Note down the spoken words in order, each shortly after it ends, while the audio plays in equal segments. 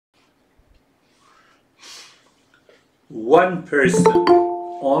one person,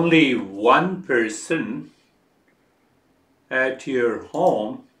 only one person at your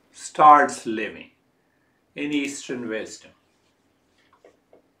home starts living in Eastern wisdom.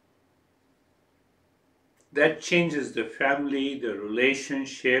 That changes the family, the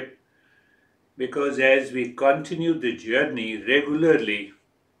relationship, because as we continue the journey regularly,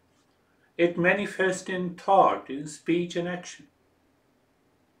 it manifests in thought, in speech and action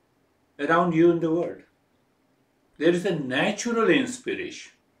around you in the world. There is a natural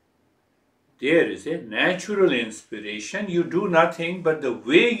inspiration. There is a natural inspiration. You do nothing but the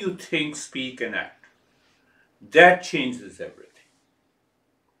way you think, speak, and act. That changes everything.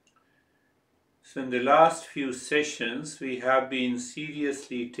 So, in the last few sessions, we have been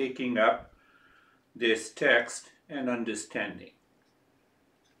seriously taking up this text and understanding.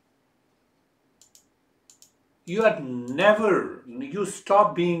 You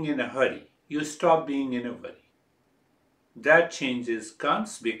stop being in a hurry. You stop being in a worry. That changes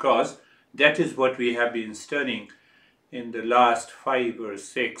comes because that is what we have been studying in the last 5 or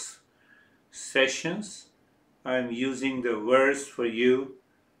 6 sessions. I'm using the verse for you,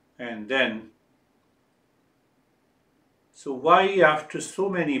 and then so why after so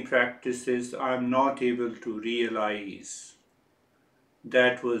many practices I'm not able to realize?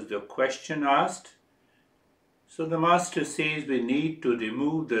 That was the question asked. So the master says we need to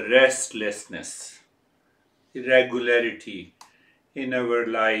remove the restlessness, irregularity in our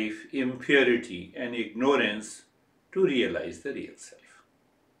life, impurity and ignorance to realize the real self.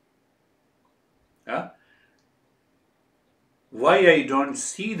 Why I don't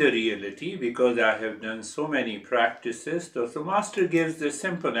see the reality? Because I have done so many practices. So the master gives the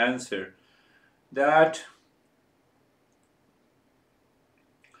simple answer that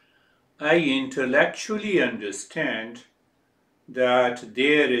I intellectually understand that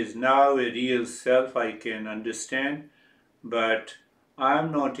there is now a real self I can understand, but I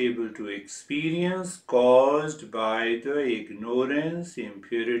am not able to experience caused by the ignorance,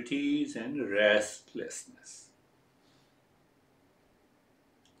 impurities and restlessness.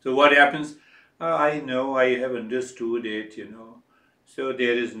 So what happens? I know, I have understood it, so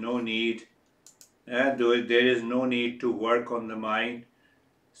there is no need, there is no need to work on the mind.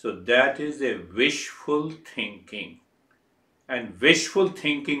 So that is a wishful thinking. And wishful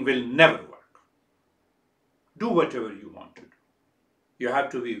thinking will never work. Do whatever you want to do. You have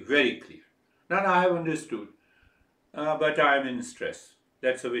to be very clear. No, I have understood, but I am in stress.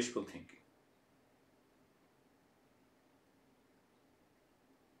 That's a wishful thinking.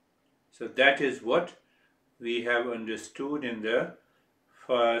 So that is what we have understood in the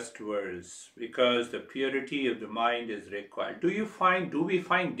first verse, because the purity of the mind is required. Do we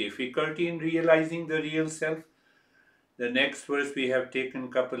find difficulty in realizing the real self? The next verse we have taken a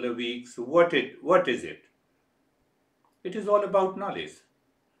couple of weeks. What is it? It is all about knowledge.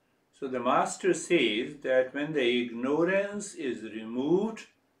 So the master says that when the ignorance is removed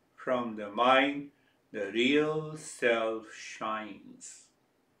from the mind, the real self shines.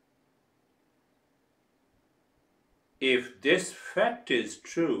 If this fact is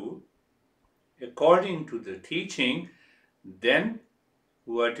true, according to the teaching, then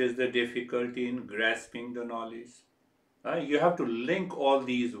what is the difficulty in grasping the knowledge? You have to link all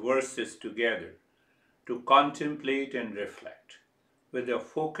these verses together to contemplate and reflect with a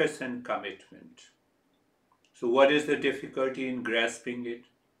focus and commitment. So what is the difficulty in grasping it?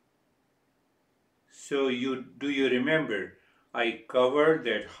 So do you remember I covered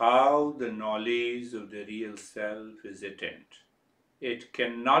that how the knowledge of the real self is attained. It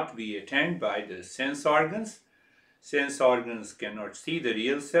cannot be attained by the sense organs. Sense organs cannot see the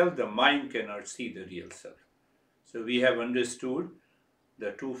real self. The mind cannot see the real self. So we have understood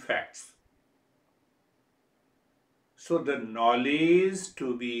the two facts. So the knowledge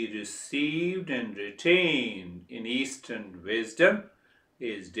to be received and retained in Eastern wisdom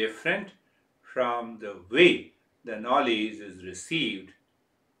is different from the way the knowledge is received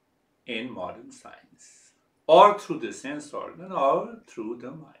in modern science, or through the sense organ, or through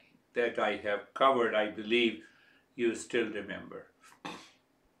the mind. That I have covered, I believe you still remember.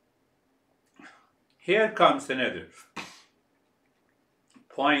 Here comes another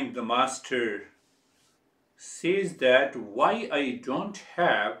point. The master says that why I don't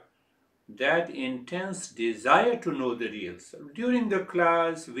have that intense desire to know the real self. During the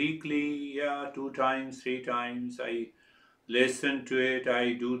class, weekly, 2 times, 3 times, I listen to it,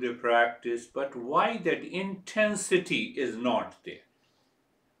 I do the practice, but why that intensity is not there?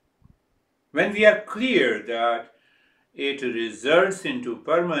 When we are clear that it results into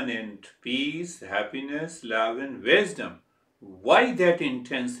permanent peace, happiness, love and wisdom, why that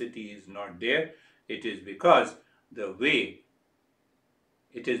intensity is not there? It is because the way.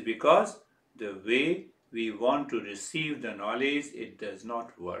 It is because the way we want to receive the knowledge, it does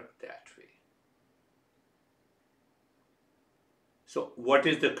not work that way. So what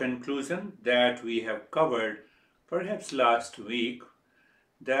is the conclusion that we have covered perhaps last week?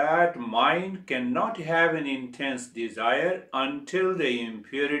 That mind cannot have an intense desire until the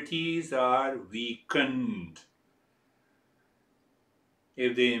impurities are weakened.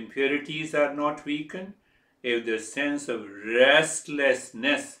 If the impurities are not weakened, if the sense of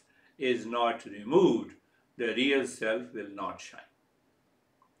restlessness is not removed, the real self will not shine.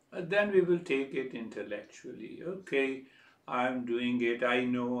 Then we will take it intellectually. Okay, I'm doing it, I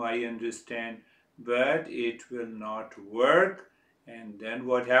know, I understand, but it will not work. And then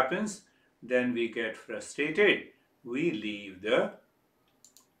what happens? Then we get frustrated. We leave the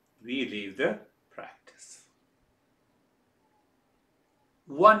practice.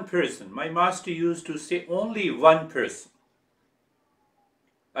 One person, my master used to say, only one person.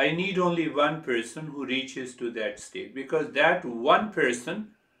 I need only one person who reaches to that state, because that one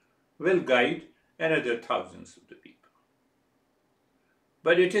person will guide another thousands of the people.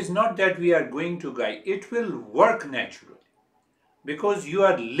 But it is not that we are going to guide. It will work naturally because you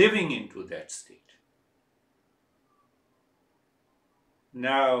are living into that state.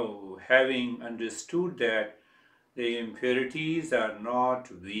 Now, having understood that the impurities are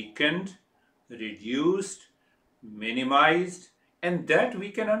not weakened, reduced, minimized, and that we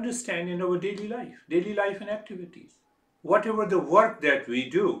can understand in our daily life and activities. Whatever the work that we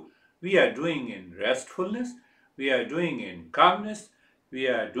do, we are doing in restfulness, we are doing in calmness, we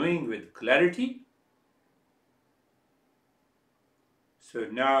are doing with clarity. So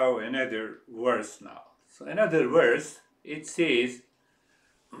now another verse now. So another verse, it says,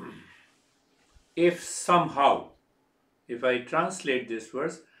 if somehow, if I translate this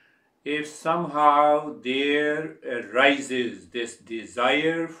verse, if somehow there arises this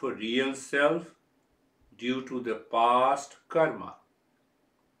desire for real self due to the past karma,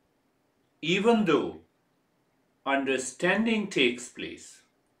 even though understanding takes place,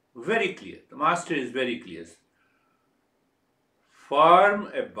 very clear, the master is very clear, firm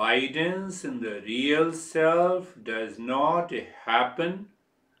abidance in the real self does not happen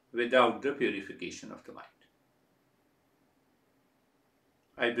without the purification of the mind.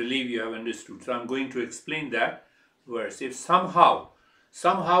 I believe you have understood. So I'm going to explain that verse. If somehow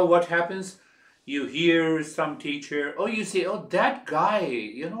what happens, you hear some teacher, or you say, oh, that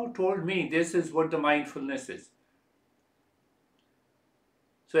guy, told me this is what the mindfulness is.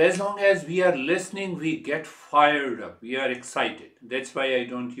 So as long as we are listening, we get fired up, we are excited. That's why I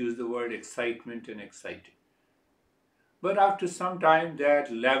don't use the word excitement and excited. But after some time,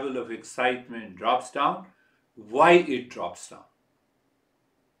 that level of excitement drops down. Why it drops down?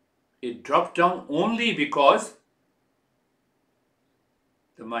 It drops down only because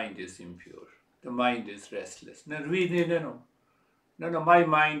the mind is impure. The mind is restless. No, my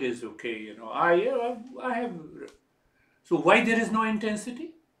mind is okay. I have. So why there is no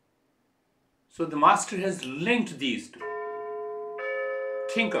intensity? So the master has linked these two.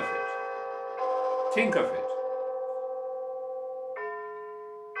 Think of it. Think of it.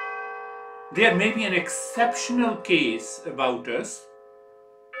 There may be an exceptional case about us.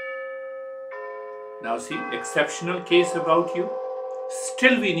 Now see, exceptional case about you.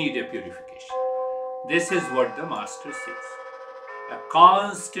 Still we need a purification. This is what the master says. A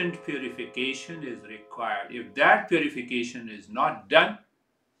constant purification is required. If that purification is not done,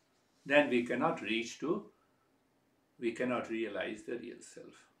 then we cannot realize the real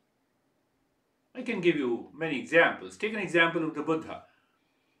self. I can give you many examples. Take an example of the Buddha.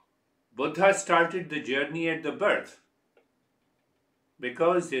 Buddha started the journey at the birth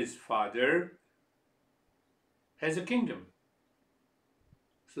because his father has a kingdom.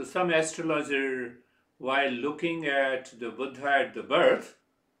 So some astrologer, while looking at the Buddha at the birth,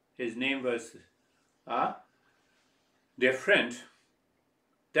 his name was different,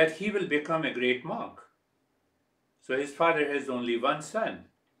 that he will become a great monk. So his father has only one son.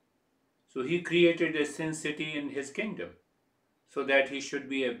 So he created a sin city in his kingdom so that he should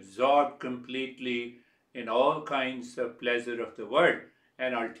be absorbed completely in all kinds of pleasure of the world,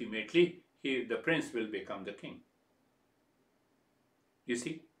 and ultimately the prince will become the king. You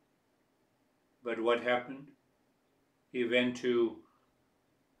see? But what happened? He went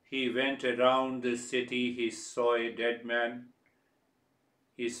around the city, he saw a dead man,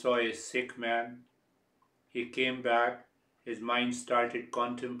 he saw a sick man, he came back, his mind started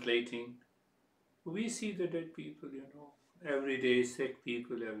contemplating. We see the dead people, every day, sick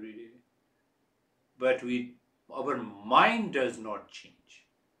people every day. But our mind does not change.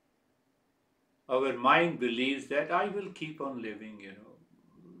 Our mind believes that I will keep on living,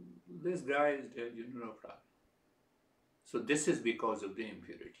 This guy is dead, no problem. So this is because of the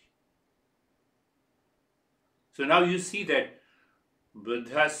impurity. So now you see that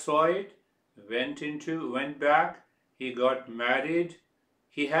Buddha saw it, went back, he got married,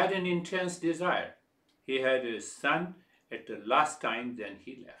 he had an intense desire. He had a son at the last time, then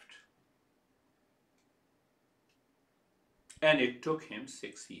he left. And it took him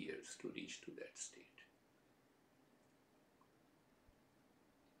 6 years to reach to that state.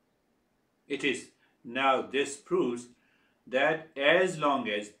 It is now this proves that as long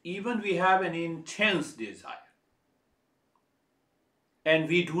as even we have an intense desire and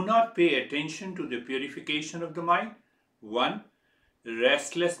we do not pay attention to the purification of the mind, 1,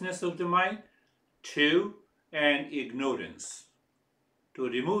 restlessness of the mind, 2, and ignorance. To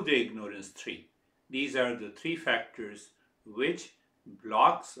remove the ignorance, 3. These are the 3 factors which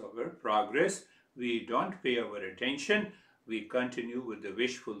blocks our progress. We don't pay our attention. We continue with the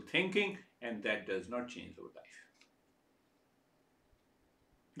wishful thinking, and that does not change our life.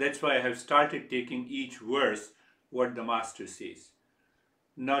 That's why I have started taking each verse what the Master says,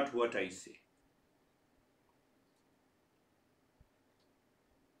 not what I say.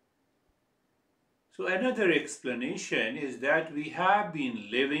 So another explanation is that we have been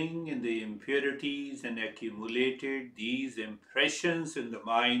living in the impurities and accumulated these impressions in the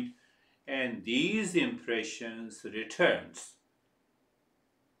mind, and these impressions returns.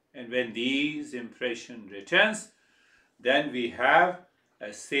 And when these impression returns, then we have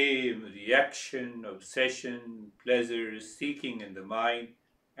a same reaction, obsession, pleasure, seeking in the mind,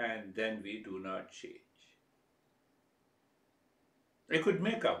 and then we do not change. I could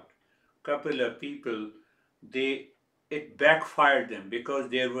make out couple of people, it backfired them because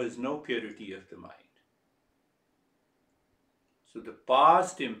there was no purity of the mind. So the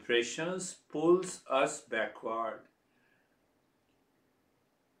past impressions pulls us backward.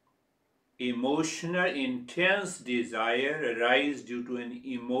 Emotional intense desire arises due to an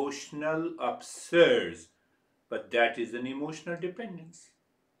emotional upsurge, but that is an emotional dependence.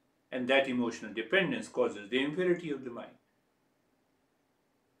 And that emotional dependence causes the impurity of the mind.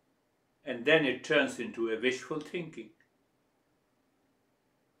 And then it turns into a wishful thinking.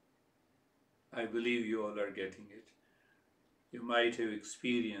 I believe you all are getting it. You might have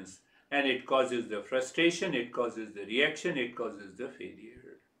experienced. And it causes the frustration, it causes the reaction, it causes the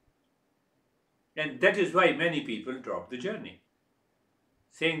failure. And that is why many people drop the journey,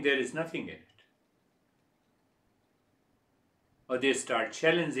 saying there is nothing in it. Or they start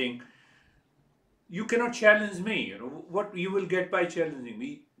challenging. You cannot challenge me. What you will get by challenging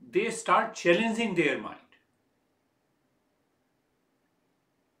me? They start challenging their mind.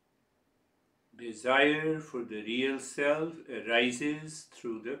 Desire for the real self arises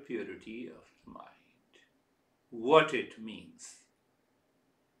through the purity of the mind. What it means.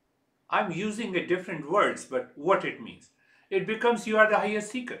 I'm using a different words, but what it means. It becomes you are the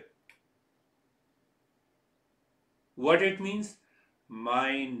highest seeker. What it means?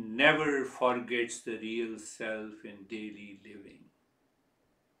 Mind never forgets the real self in daily living.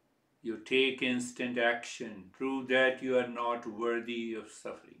 You take instant action, prove that you are not worthy of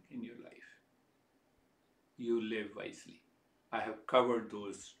suffering in your life. You live wisely. I have covered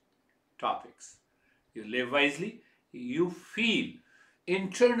those topics. You live wisely, you feel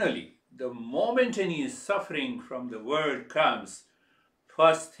internally the moment any suffering from the world comes,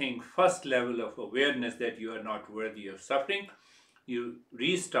 first thing, first level of awareness that you are not worthy of suffering, you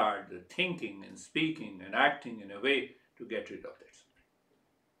restart the thinking and speaking and acting in a way to get rid of that.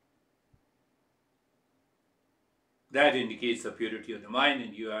 That indicates the purity of the mind,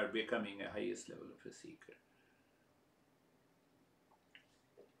 and you are becoming a highest level of a seeker.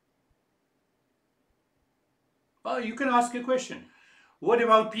 Well, you can ask a question. What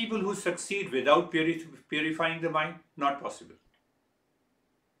about people who succeed without purifying the mind? Not possible.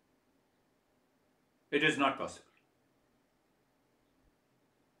 It is not possible.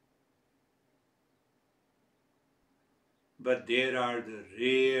 But there are the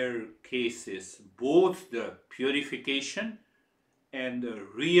rare cases, both the purification and the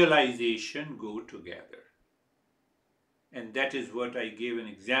realization go together. And that is what I gave an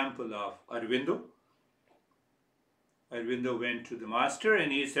example of Aurobindo. Aurobindo went to the master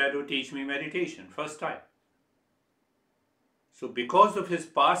and he said, "Oh, teach me meditation," first time. So because of his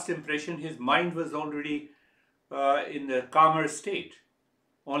past impression, his mind was already in the calmer state.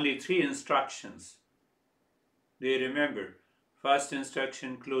 Only 3 instructions. They remember. First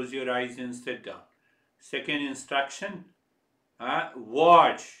instruction, close your eyes and sit down. Second instruction,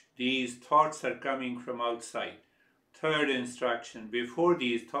 watch. These thoughts are coming from outside. third instruction: before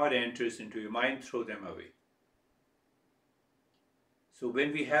these thought enters into your mind, throw them away. So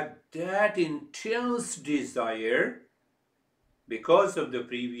when we have that intense desire, because of the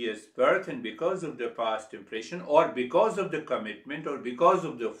previous birth and because of the past impression, or because of the commitment, or because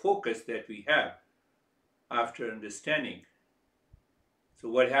of the focus that we have after understanding, so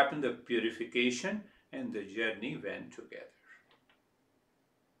what happened? The purification and the journey went together.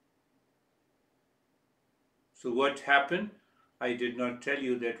 So what happened? I did not tell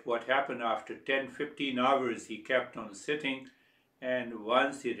you that what happened after 10-15 hours he kept on sitting, and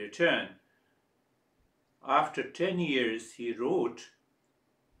once he returned, after 10 years he wrote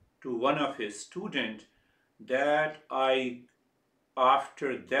to one of his students that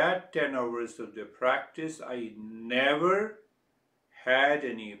after that 10 hours of the practice, I never had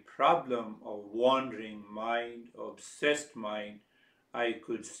any problem of wandering mind, obsessed mind. I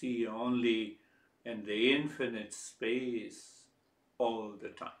could see only in the infinite space all the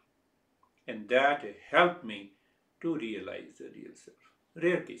time. And that helped me to realize the real self.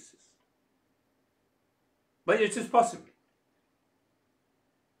 Rare cases. But it is possible.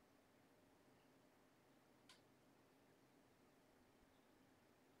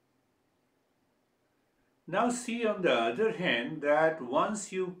 Now see on the other hand that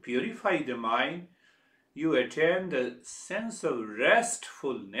once you purify the mind, you attain the sense of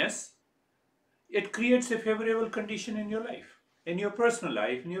restfulness. It creates a favorable condition in your life, in your personal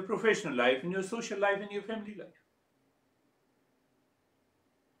life, in your professional life, in your social life, in your family life.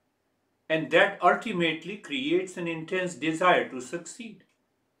 And that ultimately creates an intense desire to succeed.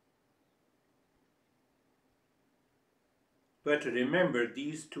 But remember,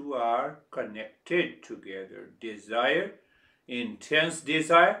 these two are connected together. Desire, intense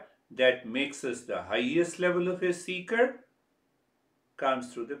desire that makes us the highest level of a seeker,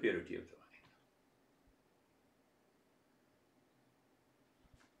 comes through the purity of the mind.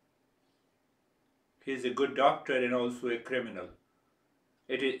 He is a good doctor and also a criminal.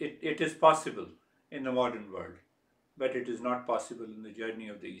 It is possible in the modern world, but it is not possible in the journey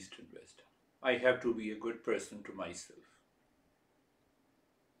of the Eastern wisdom. I have to be a good person to myself.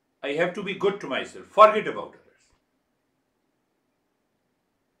 I have to be good to myself. Forget about others.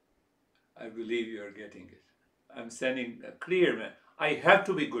 I believe you are getting it. I'm sending a clear message. I have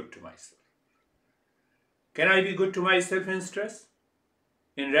to be good to myself. Can I be good to myself in stress?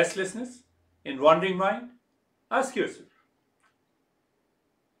 In restlessness? In wandering mind? Ask yourself.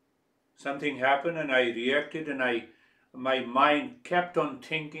 Something happened and I reacted and my mind kept on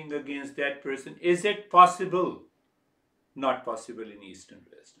thinking against that person. Is it possible? Not possible in Eastern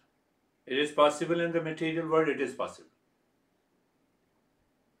wisdom. It is possible in the material world, it is possible.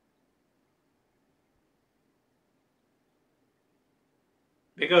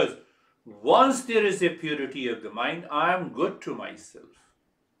 Because once there is a purity of the mind, I am good to myself.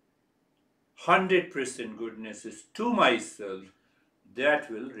 100% goodness is to myself,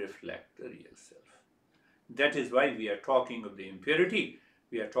 that will reflect the real self. That is why we are talking of the impurity,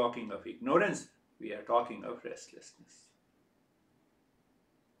 we are talking of ignorance, we are talking of restlessness.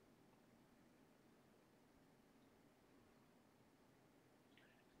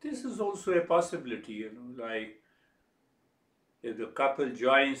 This is also a possibility, like if the couple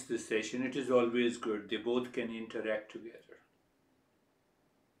joins the session, it is always good. They both can interact together.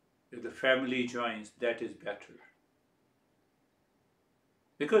 If the family joins, that is better.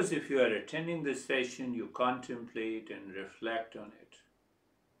 Because if you are attending the session, you contemplate and reflect on it.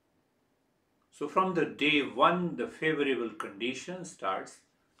 So from the day one, the favorable condition starts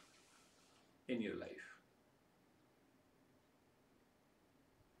in your life.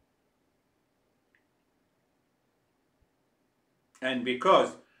 And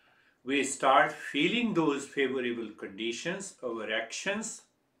because we start feeling those favorable conditions, our actions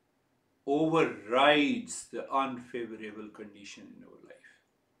overrides the unfavorable condition in our life.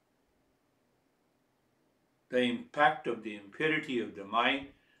 The impact of the impurity of the mind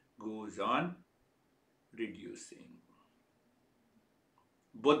goes on reducing.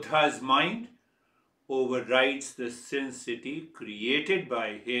 Buddha's mind overrides the sin city created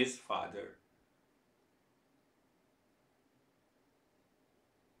by his father.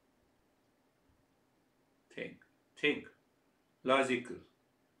 Think, logical.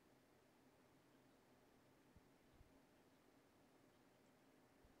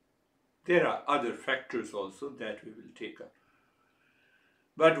 There are other factors also that we will take up.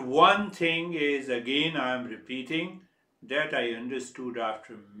 But one thing is, again I am repeating, that I understood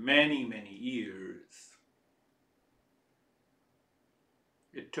after many, many years.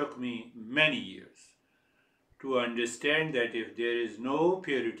 It took me many years to understand that if there is no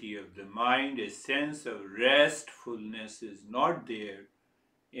purity of the mind, a sense of restfulness is not there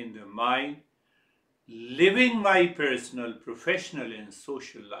in the mind, living my personal, professional, and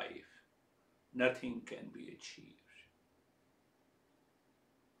social life, nothing can be achieved.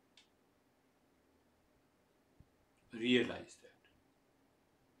 Realize that.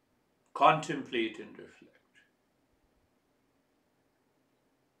 Contemplate and reflect.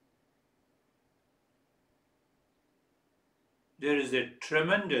 There is a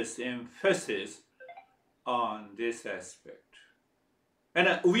tremendous emphasis on this aspect.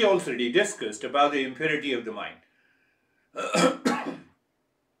 And we already discussed about the impurity of the mind.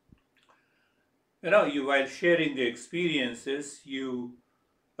 You while sharing the experiences, you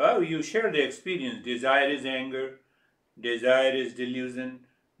share the experience. Desire is anger, desire is delusion,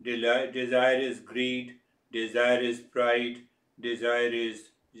 desire is greed, desire is pride, desire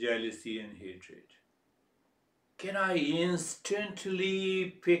is jealousy and hatred. Can I instantly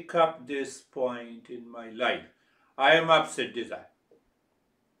pick up this point in my life? I am upset desire.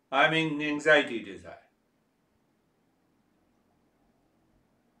 I am in anxiety desire.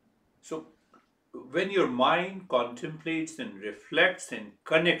 So when your mind contemplates and reflects and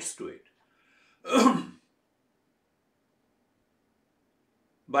connects to it,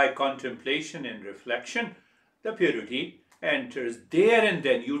 by contemplation and reflection, the purity enters there and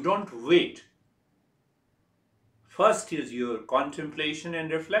then. You don't wait. First is your contemplation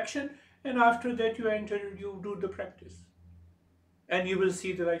and reflection, and after that you do the practice. And you will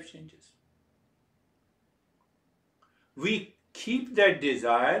see the life changes. We keep that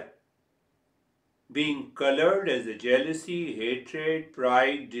desire being colored as a jealousy, hatred,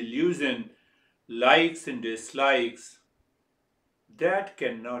 pride, delusion, likes and dislikes. That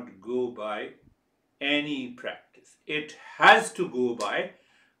cannot go by any practice. It has to go by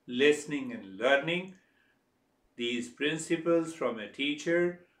listening and learning these principles from a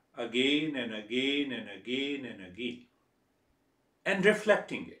teacher again and again and again and again, and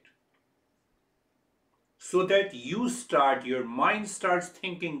reflecting it, so that your mind starts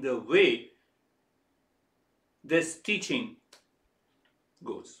thinking the way this teaching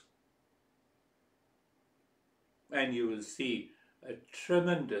goes. And you will see a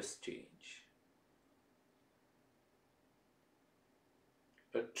tremendous change.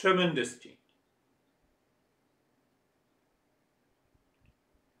 A tremendous change.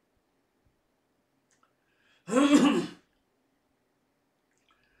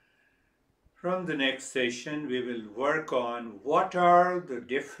 From the next session, we will work on what are the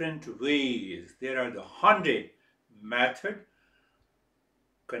different ways. There are the 100 method,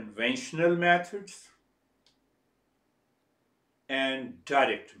 conventional methods, and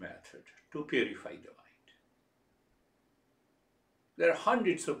direct method to purify the mind. There are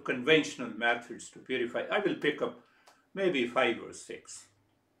hundreds of conventional methods to purify. I will pick up maybe 5 or 6.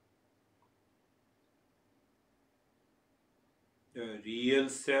 The real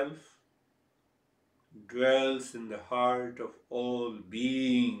self dwells in the heart of all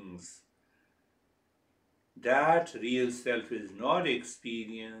beings. That real self is not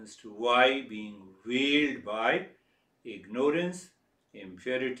experienced. Why? Being veiled by ignorance,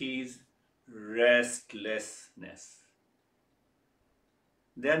 impurities, restlessness.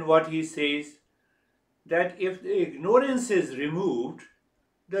 Then what he says, that if the ignorance is removed,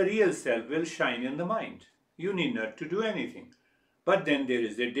 the real self will shine in the mind. You need not to do anything. But then there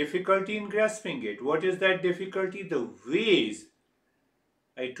is a difficulty in grasping it. What is that difficulty? The ways.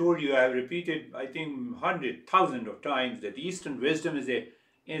 I told you, I have repeated, I think 100,000 of times, that Eastern wisdom is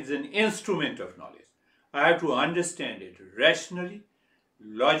an instrument of knowledge. I have to understand it rationally,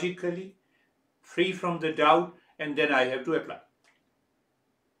 logically, free from the doubt, and then I have to apply.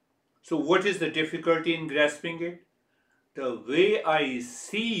 So what is the difficulty in grasping it? The way I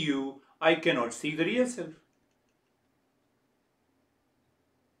see you, I cannot see the real self.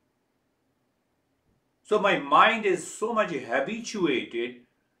 So my mind is so much habituated,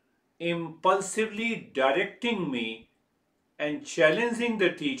 impulsively directing me and challenging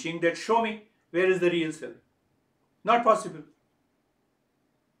the teaching that show me where is the real self. Not possible.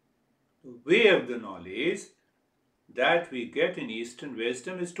 The way of the knowledge that we get in Eastern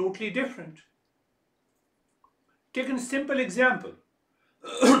wisdom is totally different. Take a simple example.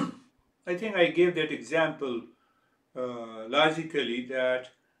 I think I gave that example logically,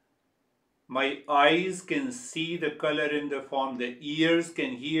 that my eyes can see the color in the form, the ears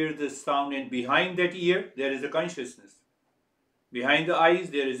can hear the sound, and behind that ear there is a consciousness. Behind the eyes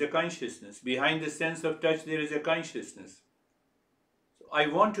there is a consciousness. Behind the sense of touch there is a consciousness. So I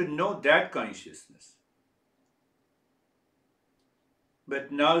want to know that consciousness.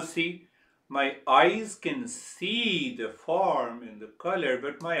 But now see, My eyes can see the form and the color,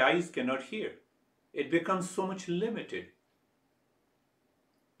 but my eyes cannot hear. It becomes so much limited.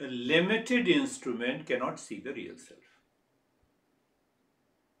 A limited instrument cannot see the real self.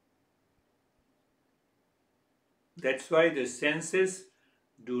 That's why the senses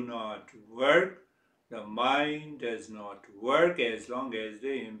do not work. The mind does not work as long as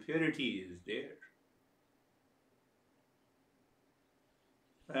the impurity is there.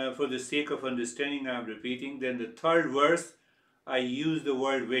 For the sake of understanding, I am repeating. Then the third verse, I use the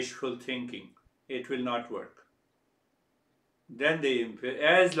word wishful thinking. It will not work. Then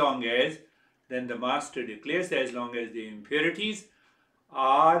as long as, then the master declares, as long as the impurities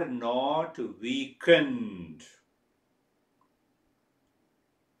are not weakened,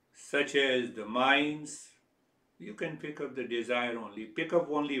 such as the minds, you can pick up the desire only. Pick up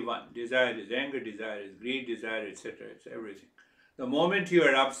only one. Desire is anger, desire is greed, desire, etc. It's everything. The moment you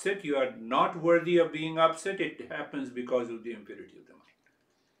are upset, you are not worthy of being upset. It happens because of the impurity of the mind.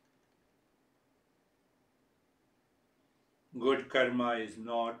 Good karma is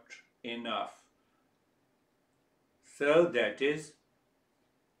not enough. So that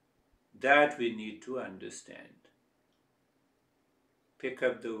we need to understand. Pick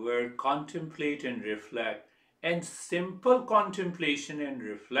up the word contemplate and reflect. And simple contemplation and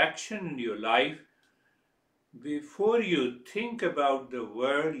reflection in your life before you think about the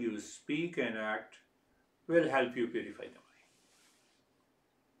word you speak and act will help you purify the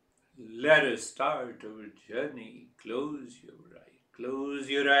mind. Let us start our journey. Close your eyes. Close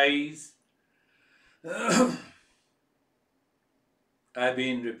your eyes. I've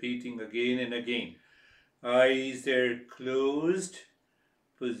been repeating again and again. Eyes are closed.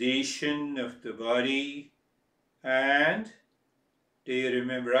 Position of the body. And do you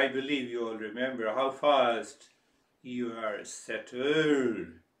remember? I believe you all remember how fast you are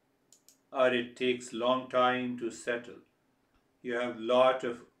settled. Or it takes long time to settle. You have lot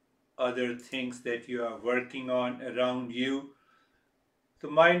of other things that you are working on around you.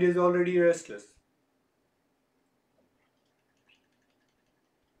 The mind is already restless.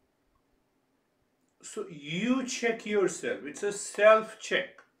 So you check yourself. It's a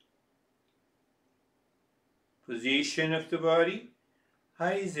self-check. Position of the body.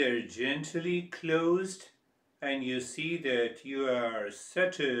 Eyes are gently closed and you see that you are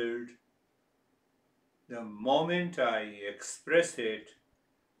settled. The moment I express it,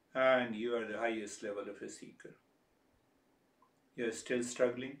 and you are the highest level of a seeker. You are still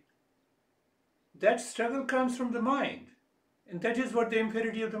struggling. That struggle comes from the mind. And that is what the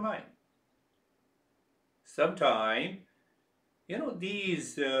impurity of the mind. Sometimes,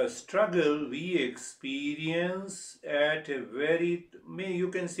 these struggle we experience at a very, you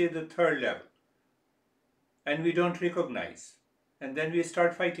can say the third level. And we don't recognize. And then we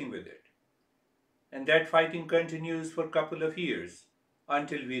start fighting with it. And that fighting continues for a couple of years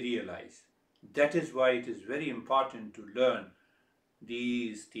until we realize. That is why it is very important to learn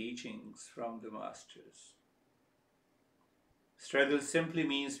these teachings from the masters. Struggle simply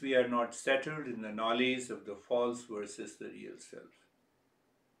means we are not settled in the knowledge of the false versus the real self.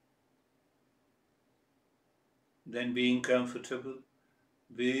 Then being comfortable.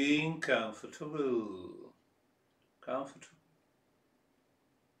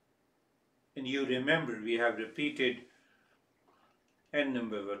 And you remember, we have repeated n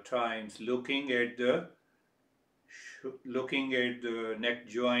number of times, looking at the neck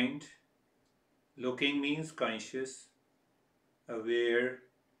joint. Looking means conscious, aware.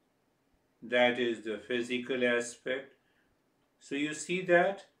 That is the physical aspect. So you see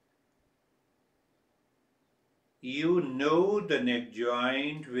that you know the neck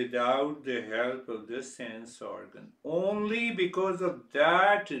joint without the help of the sense organ. Only because of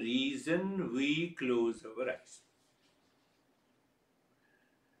that reason we close our eyes.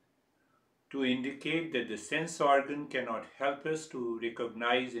 To indicate that the sense organ cannot help us to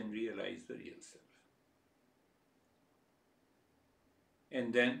recognize and realize the real self.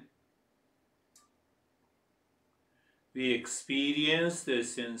 And then we experience the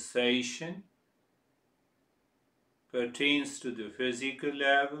sensation pertains to the physical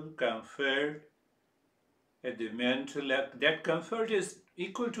level, comfort, at the mental level. That comfort is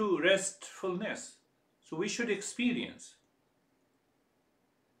equal to restfulness. So we should experience.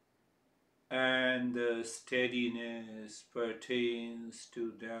 And the steadiness pertains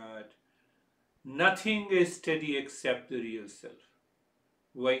to that. Nothing is steady except the real self.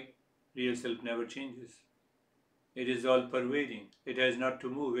 Why? Real self never changes. It is all pervading. It has not to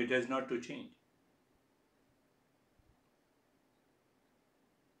move. It has not to change.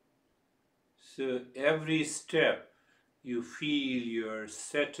 So every step you feel you're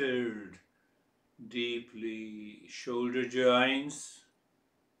settled deeply shoulder joints,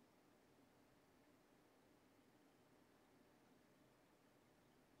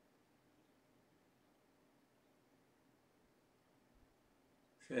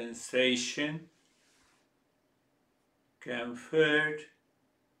 sensation, comfort,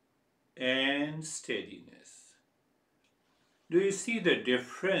 and steadiness. Do you see the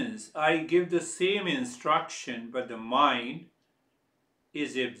difference? I give the same instruction, but the mind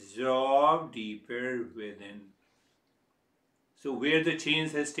is absorbed deeper within. So, where the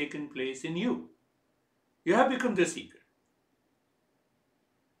change has taken place in you, you have become the seeker.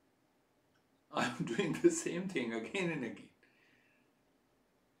 I'm doing the same thing again and again.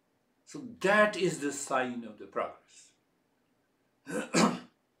 So, that is the sign of the progress.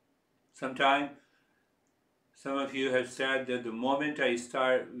 Sometimes some of you have said that the moment we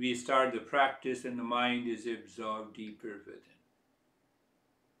start the practice and the mind is absorbed deeper within.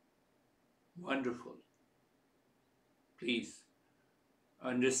 Wonderful. Please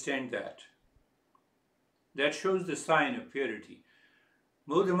understand that. That shows the sign of purity.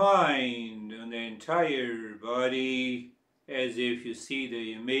 Move the mind on the entire body as if you see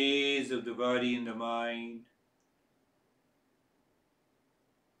the image of the body in the mind.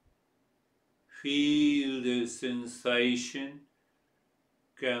 Feel the sensation,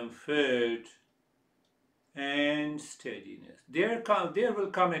 comfort, and steadiness. There will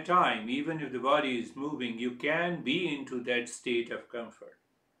come a time, even if the body is moving, you can be into that state of comfort.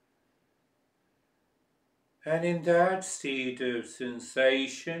 And in that state of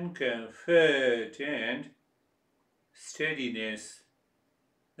sensation, comfort, and steadiness,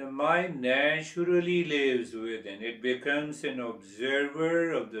 the mind naturally lives within. It becomes an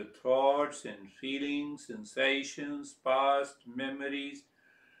observer of the thoughts and feelings, sensations, past memories,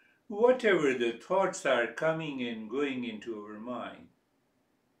 whatever the thoughts are coming and going into our mind.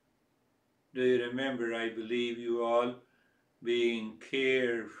 Do you remember, I believe you all, being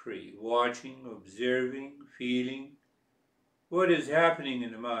carefree, watching, observing, feeling what is happening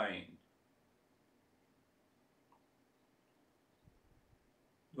in the mind?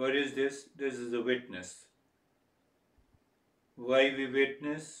 What is this? This is the witness. Why we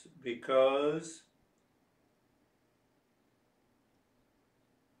witness? Because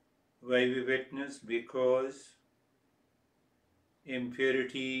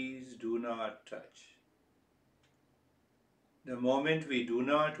impurities do not touch. The moment we do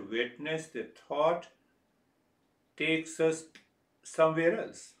not witness, the thought takes us somewhere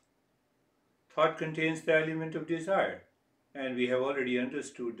else. Thought contains the element of desire, and we have already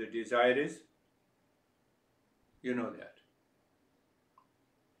understood that desire is, you know that.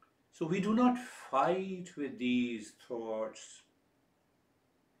 So we do not fight with these thoughts.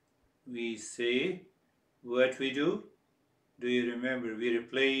 We say what we do. Do you remember? We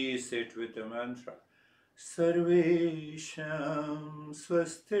replace it with the mantra. Sarvesham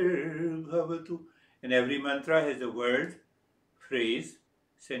swastir bhavatu. And every mantra has a word, phrase,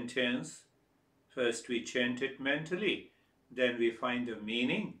 sentence. First we chant it mentally, then we find the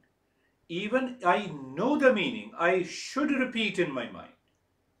meaning. Even I know the meaning, I should repeat in my mind.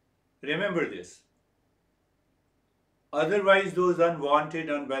 Remember this. Otherwise, those unwanted,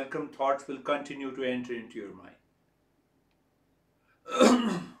 unwelcome thoughts will continue to enter into your mind.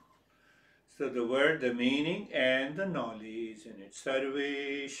 So the word, the meaning, and the knowledge in it.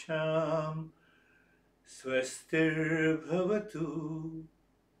 Sarvesham swastir bhavatu.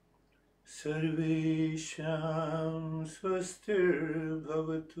 Sarvesham swastir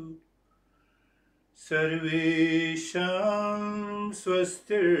bhavatu. Sarvesham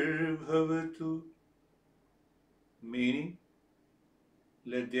swastir bhavatu. Meaning,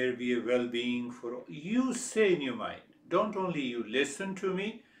 let there be a well-being for all. You say in your mind, don't only you listen to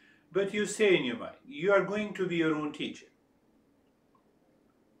me, but you say in your mind, you are going to be your own teacher.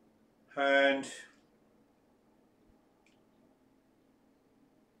 And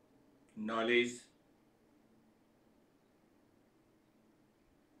knowledge.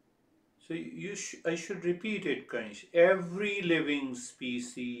 So I should repeat it, consciously. Every living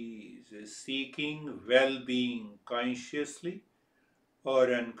species is seeking well-being consciously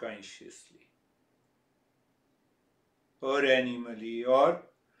or unconsciously, or animally, or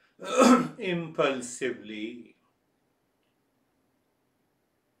impulsively.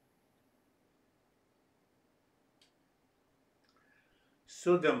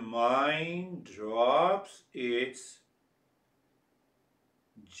 So the mind drops its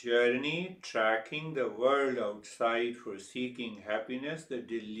journey tracking the world outside for seeking happiness. The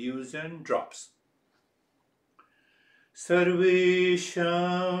delusion drops. Sarvesham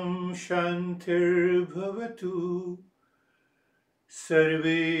shantir bhavatu.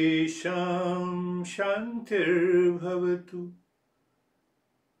 Sarvesham Shantir Bhavatu.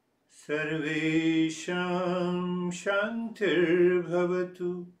 Sarvesham Shantir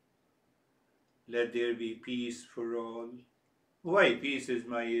Bhavatu. Let there be peace for all. Why? Peace is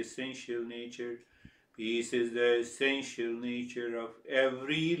my essential nature. Peace is the essential nature of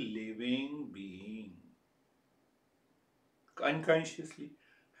every living being. Unconsciously,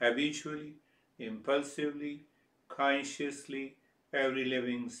 habitually, impulsively, consciously, every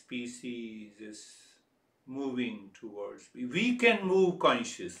living species is moving towards me. We can move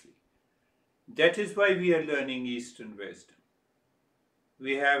consciously. That is why we are learning Eastern wisdom.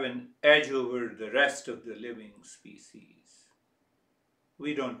 We have an edge over the rest of the living species.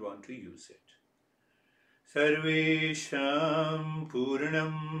 We don't want to use it. Sarvesham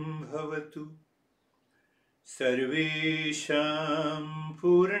Purnam Bhavatu. Sarvesham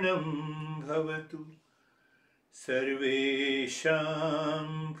Purnam Bhavatu. Sarvesham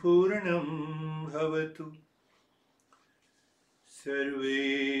Purnam Bhavatu.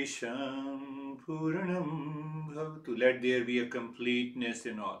 Sarvesham Purnam Bhavatu. Let there be a completeness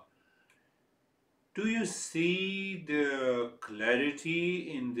in all. Do you see the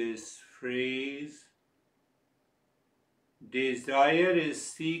clarity in this phrase? Desire is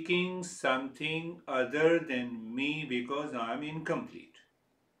seeking something other than me because I am incomplete.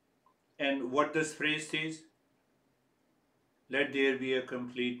 And what this phrase says? Let there be a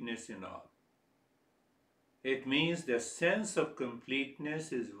completeness in all. It means the sense of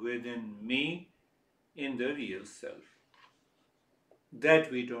completeness is within me in the real self. That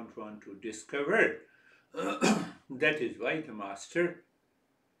we don't want to discover. That is why the Master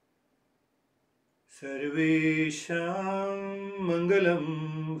Sarvesham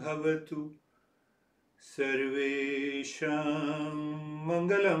Mangalam Bhavatu. Sarvesham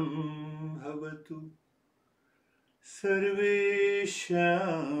Mangalam Bhavatu. Sarvesham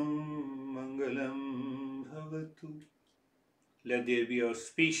Mangalam Bhavatu. Let there be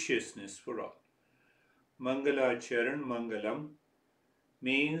auspiciousness for all. Mangalacharan Mangalam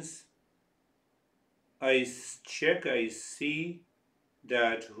means I check, I see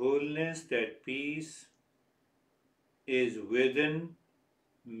that wholeness, that peace is within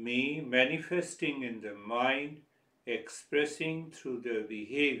me, manifesting in the mind, expressing through the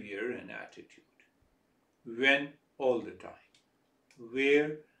behavior and attitude. When? All the time.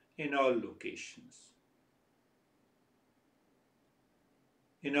 Where? In all locations.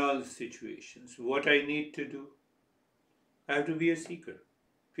 In all situations. What I need to do? I have to be a seeker.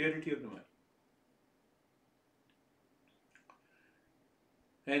 Purity of the mind.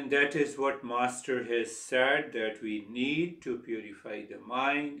 And that is what Master has said, that we need to purify the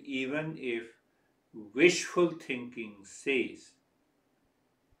mind even if wishful thinking says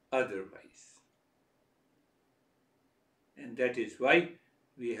otherwise. And that is why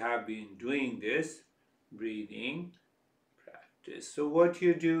we have been doing this breathing practice. So what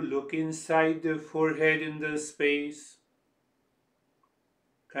you do, look inside the forehead in the space.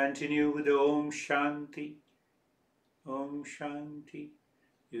 Continue with the Om Shanti. Om Shanti.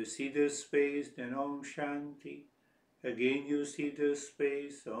 You see the space, then Om Shanti. Again you see the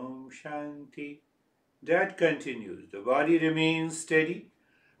space, Om Shanti. That continues. The body remains steady.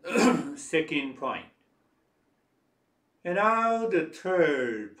 Second point. And now the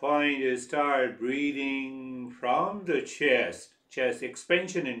third point is start breathing from the chest. Chest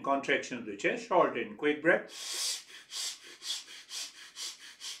expansion and contraction of the chest. Short and quick breath.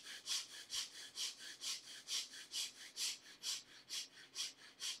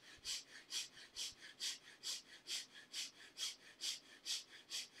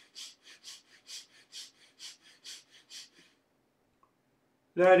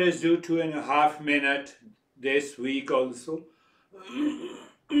 Let us do 2.5 minutes this week also.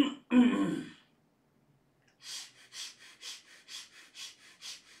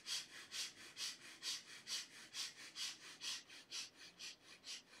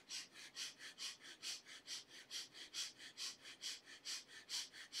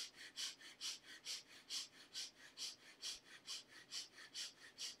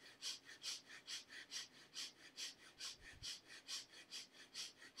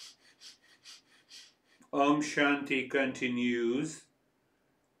 Om Shanti continues.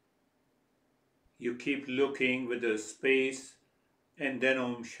 You keep looking with the space and then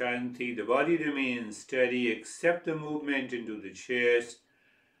Om Shanti. The body remains steady except the movement into the chest,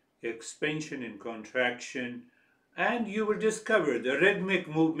 expansion and contraction, and you will discover the rhythmic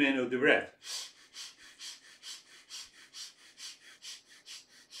movement of the breath.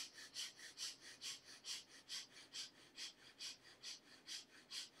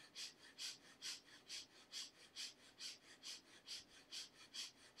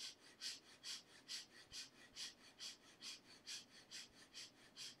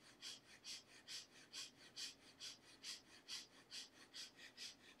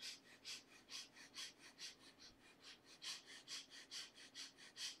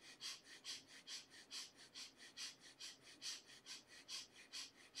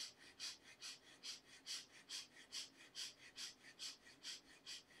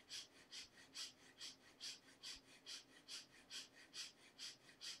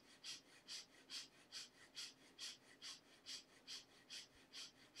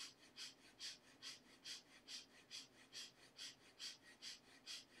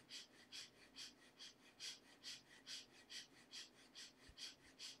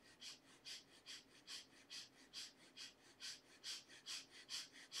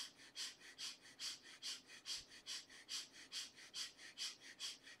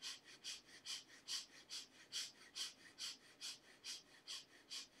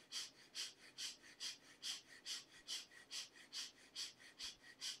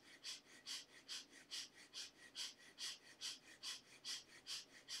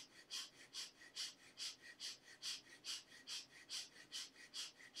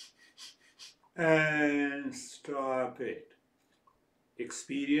 and stop it.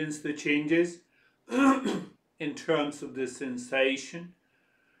 Experience the changes in terms of the sensation.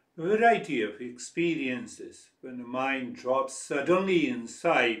 A variety of experiences. When the mind drops suddenly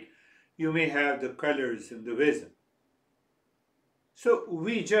inside, you may have the colors in the vision. So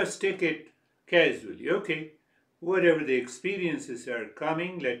we just take it casually. Okay, whatever the experiences are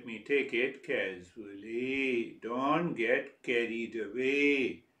coming, let me take it casually. Don't get carried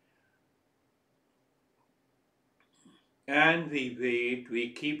away. And we wait,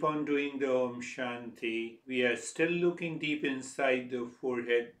 we keep on doing the Om Shanti. We are still looking deep inside the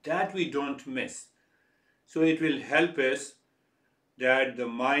forehead. That we don't miss. So it will help us that the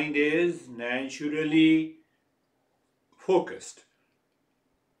mind is naturally focused.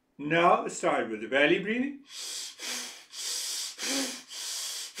 Now start with the belly breathing.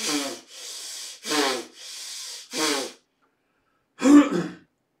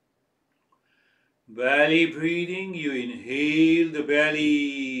 Belly breathing, you inhale, the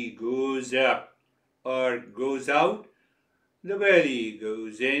belly goes up or goes out, the belly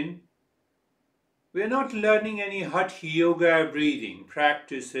goes in. We're not learning any hot yoga breathing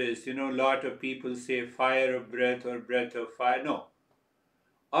practices. A lot of people say fire of breath or breath of fire. No.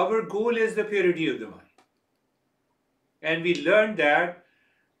 Our goal is the purity of the mind. And we learned that,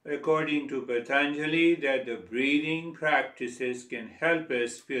 according to Patanjali, that the breathing practices can help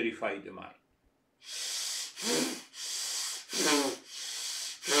us purify the mind.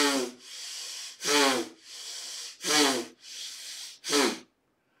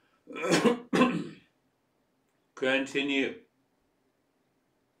 Continue.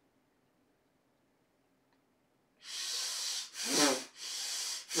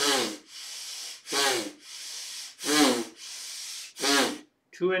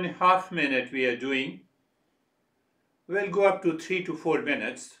 Two and a half minutes we are doing. We'll go up to 3 to 4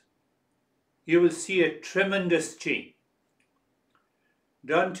 minutes. You will see a tremendous change.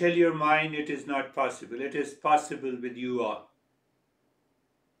 Don't tell your mind it is not possible. It is possible with you all.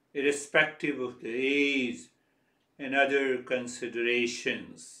 Irrespective of the age and other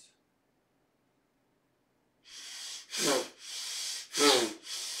considerations.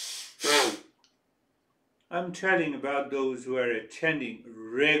 I'm telling about those who are attending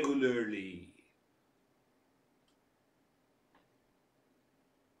regularly.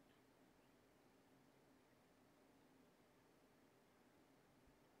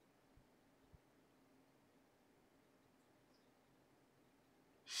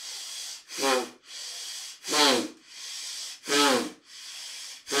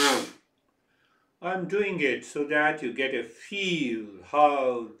 I'm doing it so that you get a feel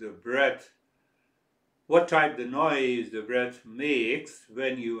how the breath, what type the noise the breath makes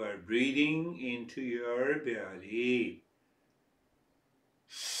when you are breathing into your belly.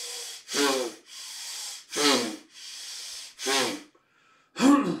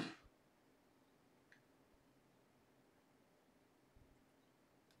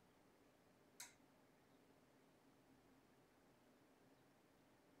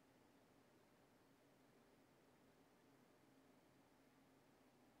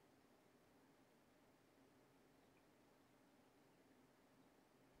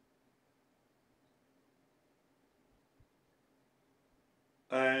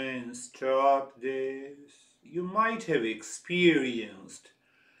 And stop this. You might have experienced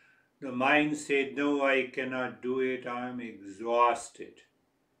the mind said, no, I cannot do it, I'm exhausted.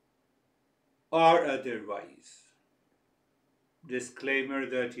 Or otherwise. Disclaimer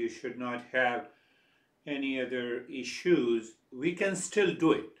that you should not have any other issues. We can still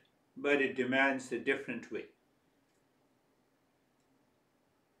do it, but it demands a different way.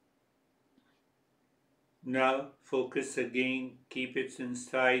 Now focus again, keep it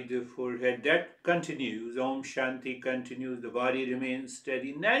inside the forehead. That continues, Om Shanti continues, the body remains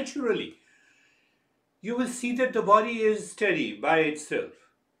steady naturally. You will see that the body is steady by itself.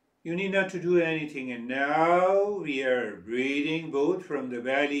 You need not to do anything. And now we are breathing both from the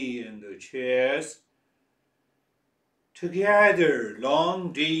belly and the chest together,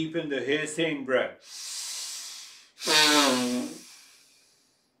 long, deep in the hissing breath.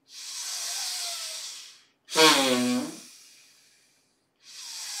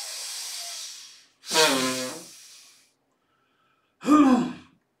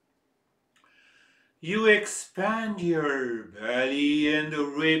 You expand your belly and the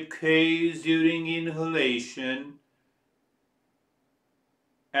rib cage during inhalation,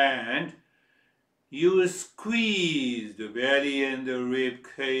 and you squeeze the belly and the rib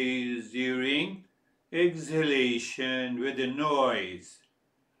cage during exhalation with a noise.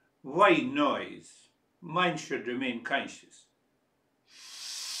 Why noise? Mind should remain conscious.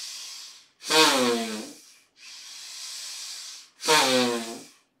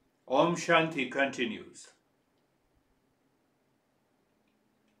 Om Shanti continues.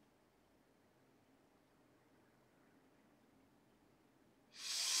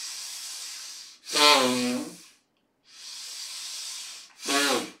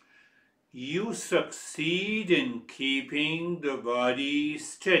 You succeed in keeping the body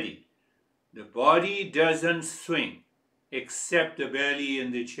steady. The body doesn't swing except the belly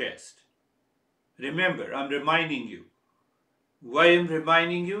and the chest. Remember, I'm reminding you. Why I'm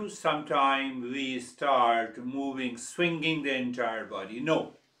reminding you? Sometimes we start moving, swinging the entire body.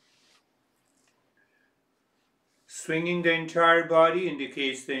 No. Swinging the entire body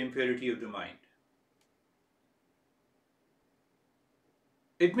indicates the impurity of the mind.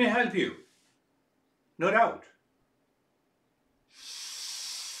 It may help you, no doubt.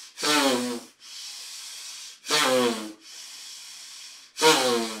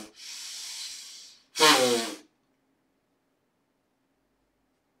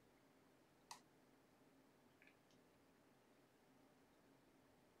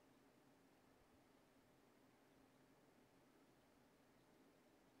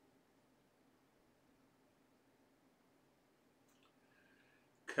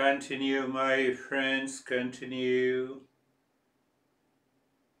 Continue, my friends, continue.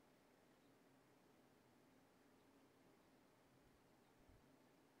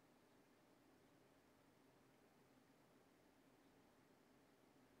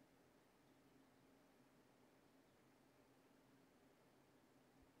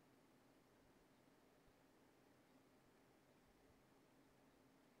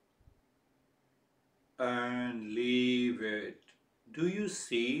 And leave it. Do you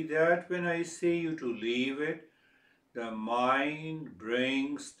see that when I say you to leave it, the mind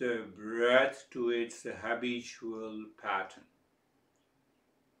brings the breath to its habitual pattern.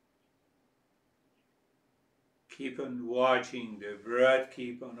 Keep on watching the breath,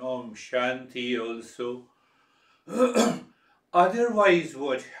 keep on Om Shanti also. Otherwise,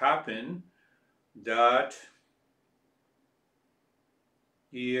 what happens that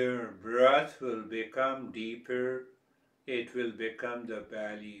your breath will become deeper, it will become the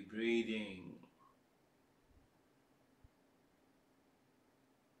belly breathing.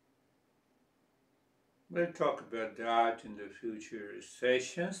 We'll talk about that in the future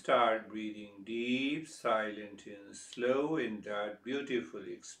session. Start breathing deep, silent and slow in that beautiful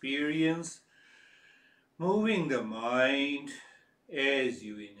experience. Moving the mind as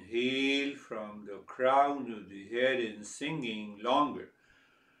you inhale from the crown of the head and singing longer.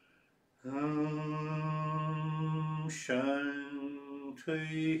 Shanti.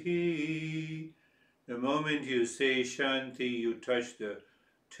 The moment you say Shanti, you touch the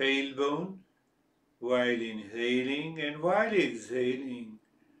tailbone while inhaling and while exhaling.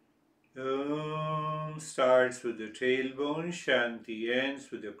 Om starts with the tailbone, Shanti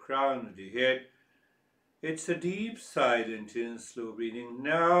ends with the crown of the head. It's a deep, silent and slow breathing.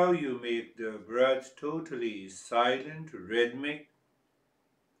 Now you make the breath totally silent, rhythmic.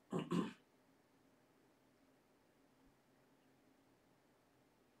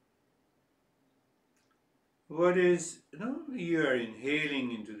 What is, you are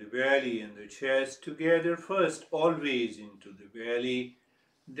inhaling into the belly and the chest together first, always into the belly,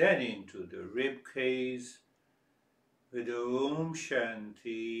 then into the rib cage with Om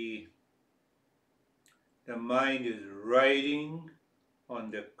Shanti. The mind is riding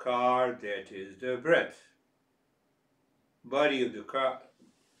on the car that is the breath. Body of the car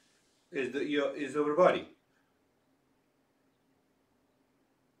is our body.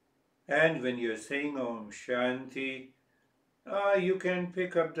 And when you're saying Om Shanti, you can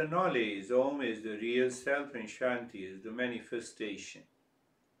pick up the knowledge. Om is the real self and Shanti is the manifestation.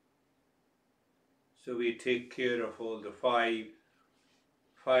 So we take care of all the five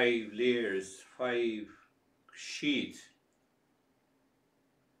layers, 5 sheets.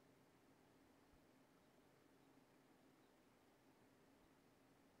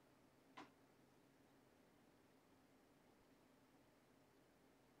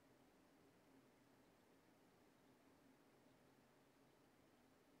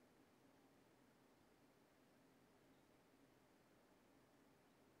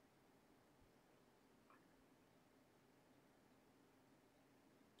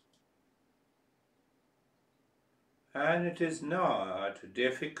 And it is not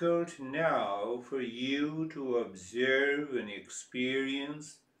difficult now for you to observe and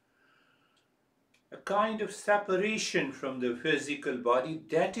experience a kind of separation from the physical body.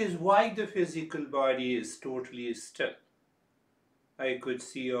 That is why the physical body is totally still. I could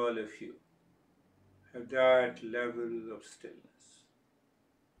see all of you have that level of stillness.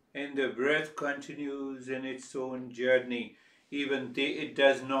 and the breath continues in its own journey, even it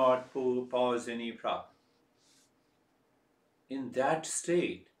does not pause any problem. In that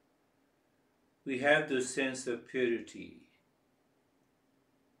state, we have the sense of purity.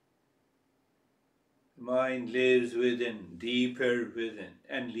 The mind lives within, deeper within,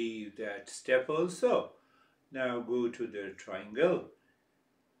 and leave that step also. Now go to the triangle.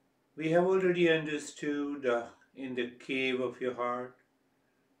 We have already understood in the cave of your heart,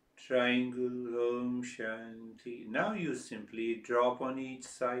 triangle, Om Shanti. Now you simply drop on each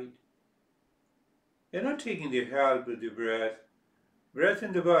side. You're not taking the help of the breath. Breath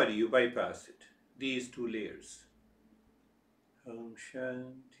in the body, you bypass it. These two layers. Om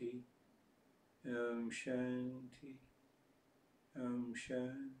Shanti, Om Shanti, Om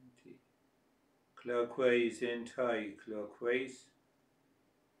Shanti. Clockwise, anti-clockwise.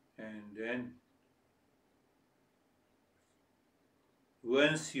 And then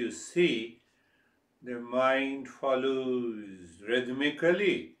once you see the mind follows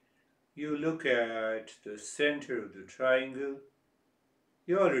rhythmically, you look at the center of the triangle.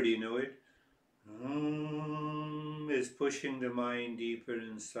 You already know it. Is pushing the mind deeper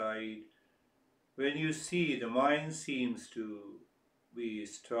inside. When you see the mind seems to be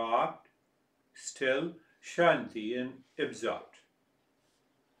stopped, still, Shanti, and absorbed,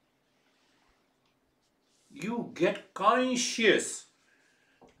 you get conscious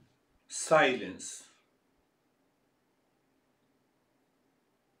silence.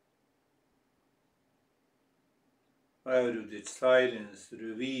 Out of that silence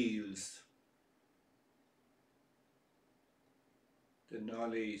reveals the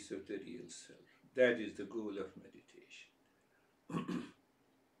knowledge of the real self. That is the goal of meditation.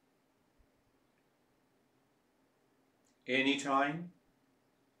 Anytime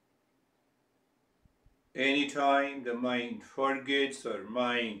the mind forgets or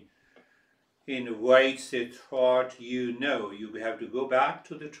mind invites a thought, you know you have to go back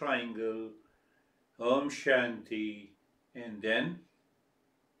to the triangle, Om Shanti, and then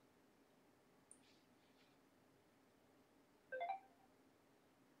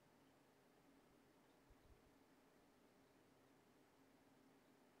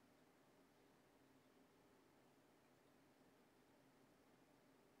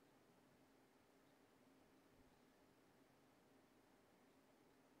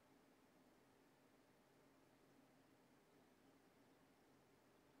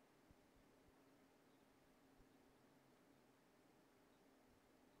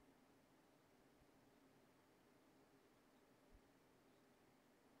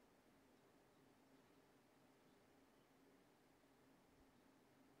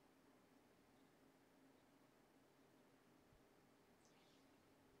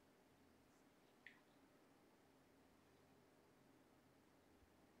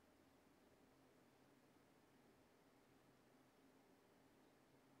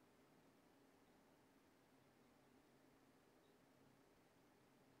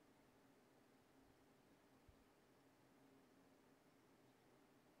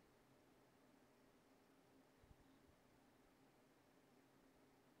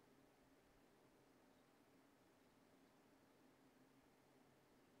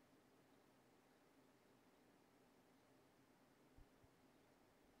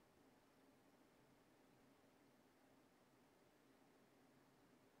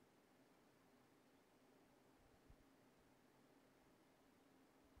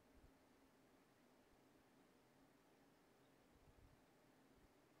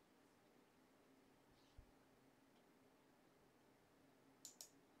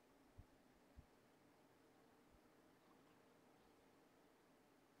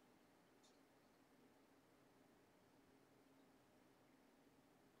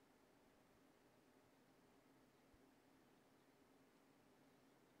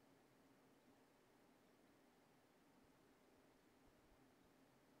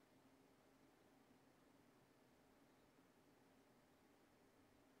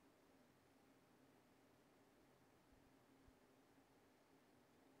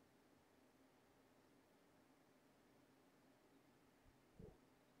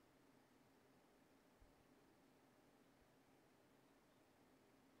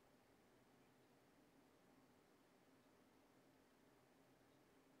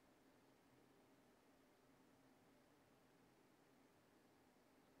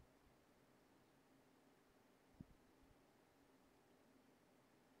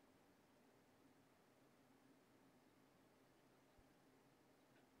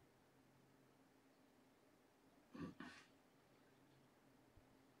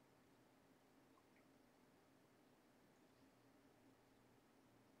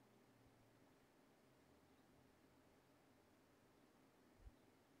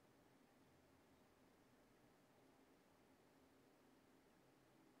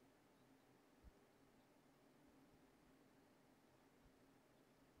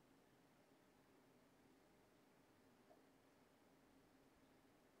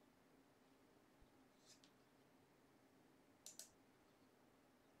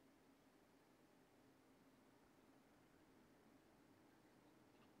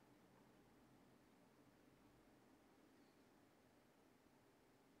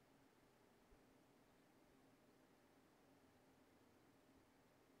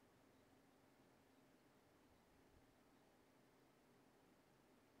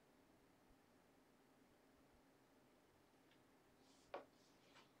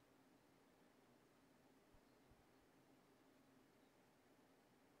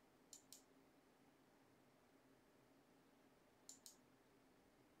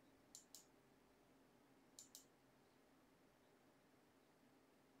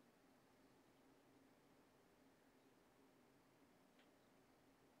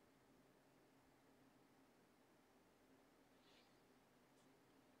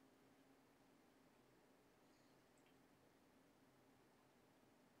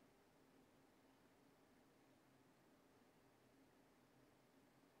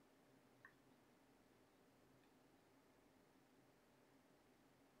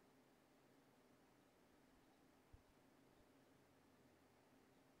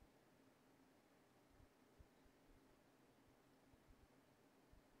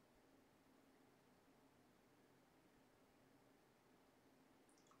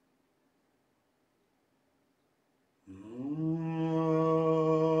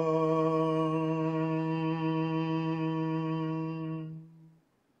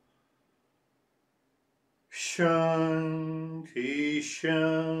Shanti,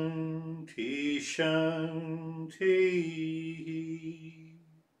 Shanti, Shanti.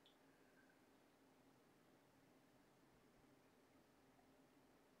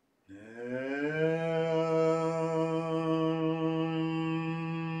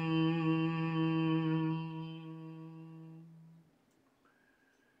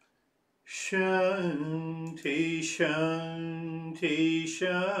 Shanti, Shanti,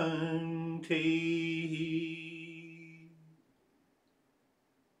 Shanti.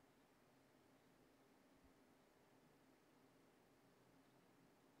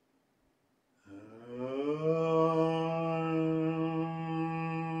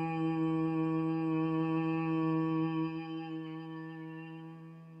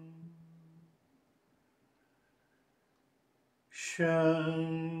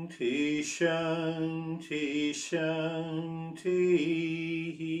 Shanti, Shanti, Shanti.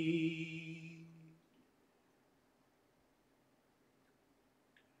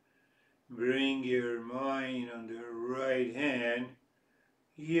 Bring your mind on the right hand,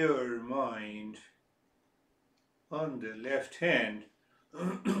 your mind on the left hand.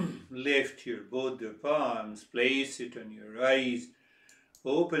 Lift your both the palms, place it on your eyes.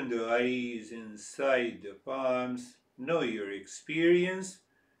 Open the eyes inside the palms. Know your experience.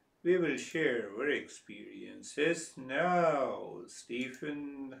 We will share our experiences now.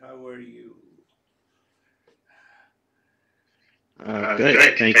 Stephen, how are you?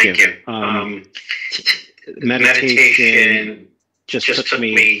 Good, thank you. Meditation just took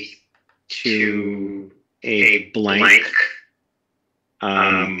me to a blank,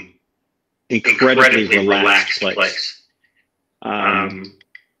 incredibly relaxed place. I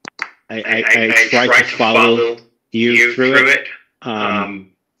tried to follow you through it.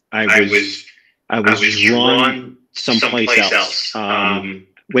 I was drawn someplace else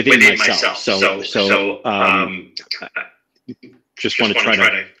within myself. So just want to try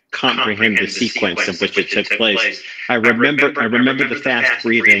to comprehend the sequence of which it took place. I remember the fast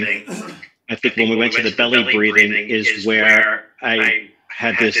breathing. I think when we went to the belly breathing is where I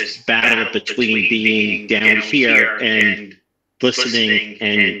had this battle between being down here and listening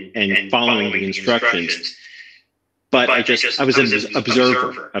and following the instructions. But I was an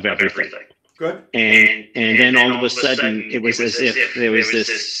observer of everything. Good. And then all of a sudden, it was as if there was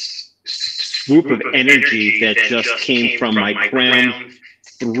this swoop of energy that just came from my crown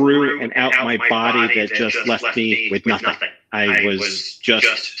through and out my body that just left me with nothing. I was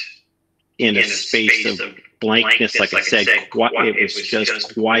just in a space of blankness, like I said. It was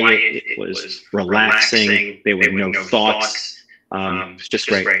just quiet. It was relaxing. There were no thoughts. It was just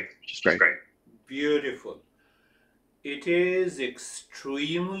great. Just great. Beautiful. It is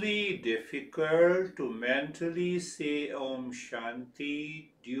extremely difficult to mentally say Om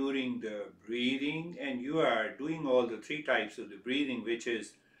Shanti during the breathing, and you are doing all the three types of the breathing, which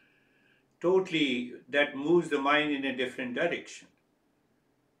is totally, that moves the mind in a different direction.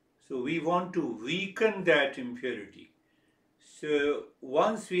 So we want to weaken that impurity. So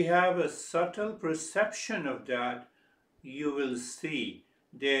once we have a subtle perception of that, you will see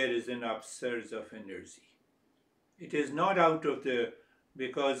there is an upsurge of energy. It is not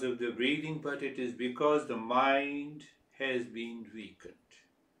because of the breathing, but it is because the mind has been weakened.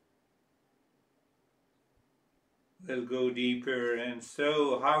 We'll go deeper. And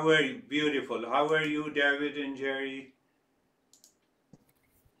so, beautiful. How are you, David and Jerry?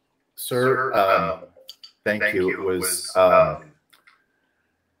 Sir, thank you. It was,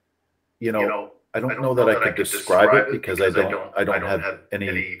 I don't know that I could describe it because I don't have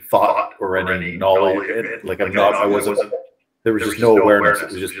any thought or any knowledge. Like there was just no awareness.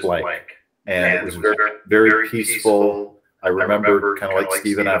 It was just blank, and it was very, very peaceful. I remember kind of like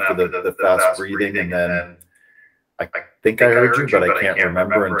Stephen after the fast breathing, and then I think I heard you, but I can't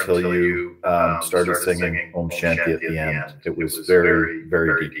remember until you started singing Om Shanti at the end. It was very,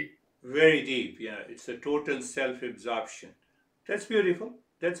 very deep. Very deep, yeah. It's a total self-absorption. That's beautiful.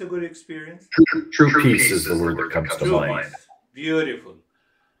 That's a good experience. True peace is the word that comes to mind. Beautiful.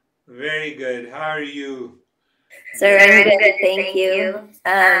 Very good. How are you? Sir, I'm good, thank you.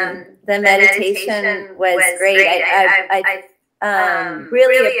 The meditation was great. I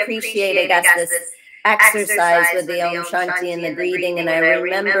really appreciate, I guess, this exercise with the Om Shanti and the breathing. And I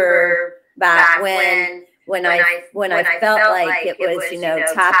remember back when I felt like it was,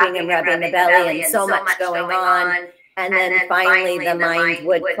 tapping and rubbing the belly and so much going on. And then finally the mind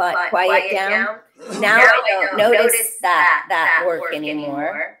would quiet down. Now I don't notice that work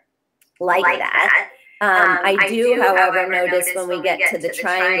anymore like that. I do, however, notice when we get to the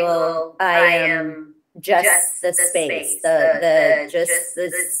triangle, I am just the space, just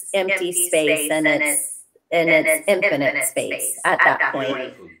this empty space, and in its infinite space at that point,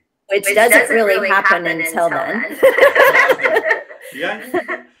 Beautiful. which doesn't really happen until then. Yeah,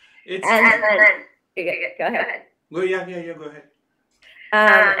 it's And then, go ahead. go, yeah, go ahead.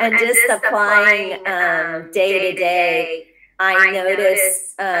 And just applying day to day, I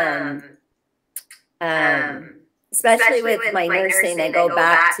notice, especially with my nursing, I go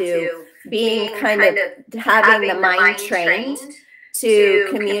back to being kind of having the mind trained to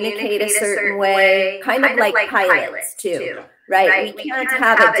communicate a certain way, kind of like pilots too, right? We can't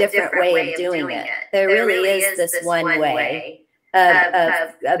have a different way of doing it. There really is this one way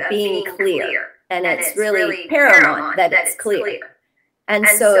of being clear, and it's really paramount that it's clear. And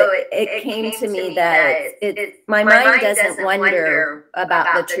so it came to me that my mind doesn't wonder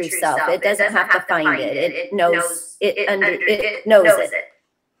about the true self. It doesn't have to find it. It knows it knows it.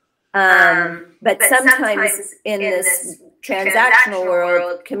 But sometimes in this transactional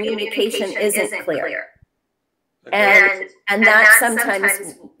world, communication isn't clear. And that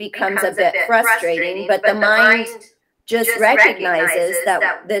sometimes becomes a bit frustrating, but the mind just recognizes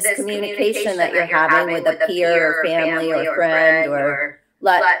that this communication that you're having with a peer or family or friend or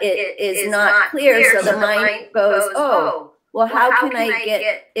it is not clear. So the mind goes, oh, well, how can I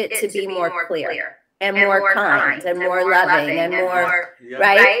get it to be more clear and more kind and more loving and more,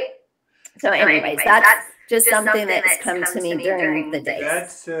 right? So anyways, that's just something that's come to me during the day.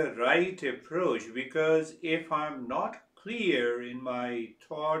 That's a right approach, because if I'm not clear in my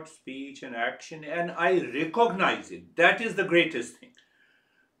thought, speech, and action, and I recognize it, that is the greatest thing.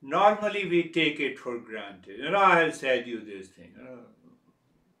 Normally, we take it for granted. I have said you this thing.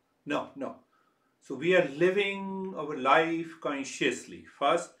 No. So we are living our life consciously.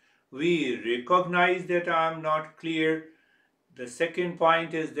 First, we recognize that I'm not clear. The second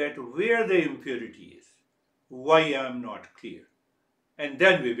point is that where the impurity is, why I'm not clear. And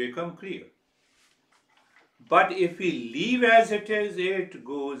then we become clear. But if we leave as it is, it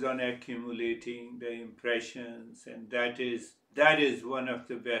goes on accumulating the impressions, and that is one of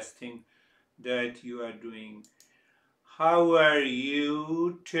the best things that you are doing. How are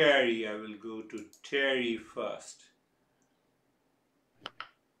you, Terry? I will go to Terry first.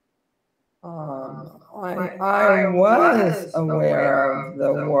 I was aware of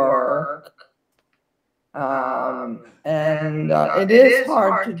the work, and it is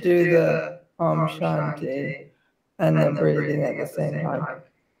hard to do the Om Shanti and the breathing at the same time.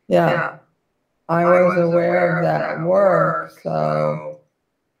 Yeah, I was aware of that work, so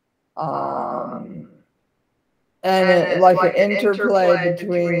and it, like an interplay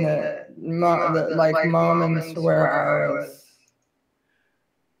between the moments where I was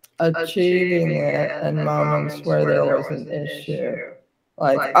achieving it and moments where there was an issue.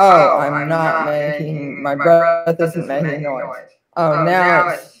 Like, oh, I'm not making, my breath isn't making noise. Oh, now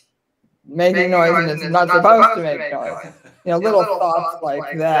it's making noise and it's not supposed to make noise. Little thoughts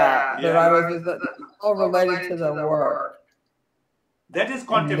like that. But I was all related to the work. That is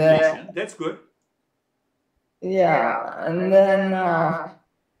contemplation. That's good. Yeah, and then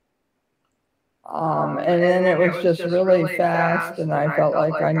it was just really fast, and I felt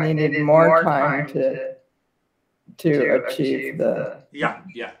like I needed more time to achieve the. Yeah,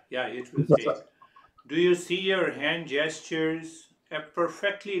 it will take. Do you see your hand gestures are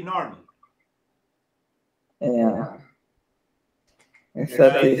perfectly normal? Yeah.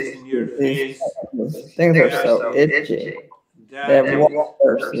 Except these things are so itchy. They have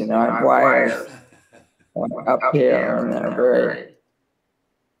wires, I have wires up here, and they're very.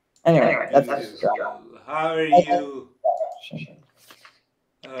 Anyway, that's just. How are you,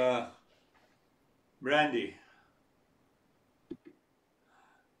 Brandy?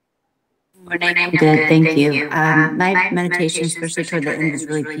 Morning, I'm good, thank you. My meditation, especially toward the end, was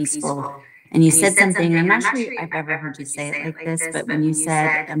really peaceful. And you said something, I'm not sure I've ever heard you say it like this, but when you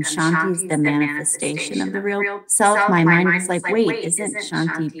said Shanti is the manifestation of the real self, my mind was like, wait, isn't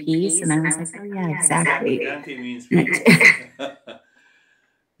Shanti peace? And I was like, oh yeah, exactly. Shanti means peace.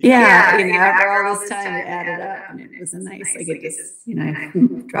 Yeah, after all this time, it added up, and it was nice, like it just, I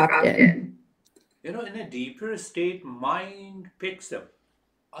dropped in. In a deeper state, mind picks up.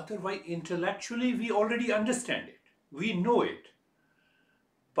 Otherwise, intellectually, we already understand it. We know it.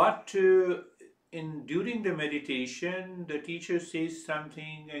 But during the meditation, the teacher says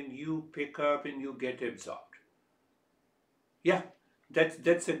something and you pick up and you get absorbed. Yeah,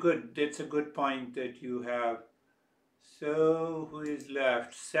 that's a good point that you have. So who is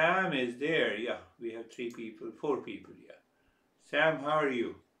left? Sam is there. Yeah, we have 4 people. Yeah. Sam, how are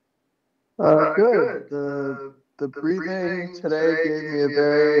you? Good. The breathing today gave me a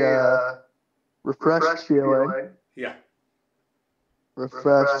very refreshed feeling. Yeah.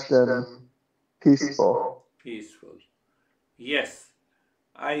 Refreshed and peaceful. peaceful. Yes,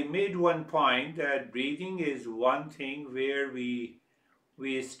 I made one point that breathing is one thing where we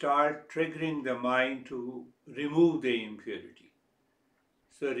start triggering the mind to remove the impurity.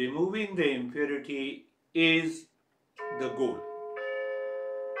 So removing the impurity is the goal,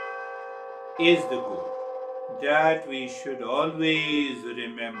 is the goal that we should always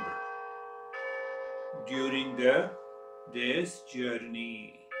remember during this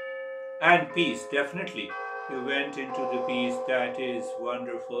journey. And peace, definitely. You went into the peace, that is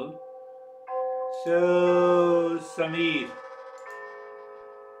wonderful. So, Samir.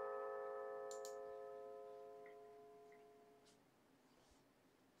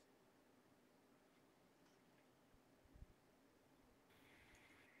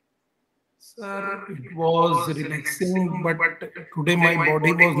 Sir, it was relaxing, but today my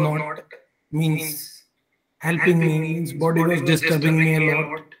body was not means helping me. Means body was disturbing me a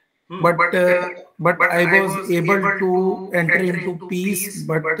lot. But I was able to enter into peace,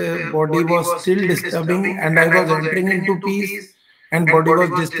 but body was still disturbing, and I was entering into peace, and body was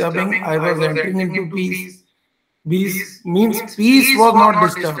disturbing. I was entering into peace. Peace means peace was not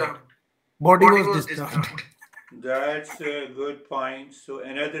disturbed. Body was disturbed. That's a good point. So,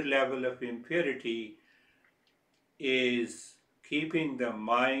 another level of impurity is keeping the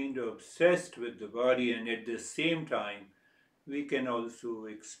mind obsessed with the body, and at the same time, we can also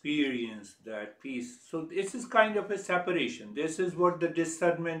experience that peace. So, this is kind of a separation. This is what the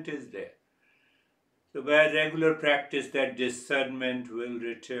discernment is there. So, by regular practice, that discernment will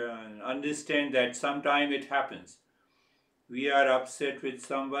return. Understand that sometime it happens. We are upset with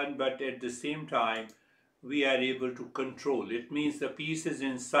someone, but at the same time, we are able to control. It means the peace is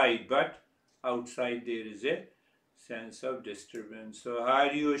inside, but outside there is a sense of disturbance. So, how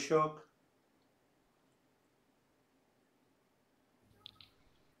are you, Ashok?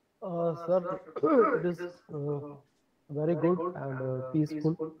 Sir, it is very good and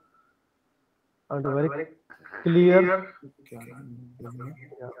peaceful and very clear.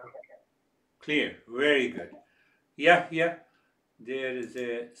 Clear, very good. Yeah, there is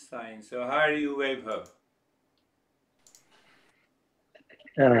a sign. So, how are you, Vaibhav?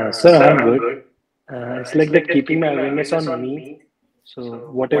 Sir, I'm good. It's like that keeping my awareness on me. So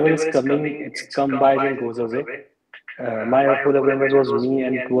whatever is coming, it's come by and goes away. My full awareness was me,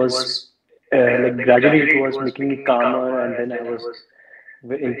 and it was like gradually it was making me calmer, and then I was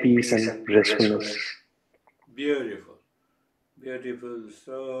in peace and restfulness. Beautiful, beautiful.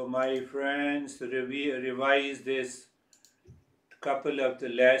 So, my friends, revise this couple of the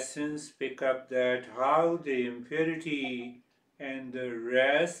lessons, pick up that how the impurity and the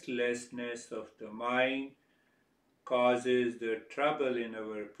restlessness of the mind causes the trouble in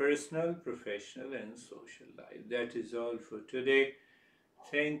our personal, professional, and social life. That is all for today.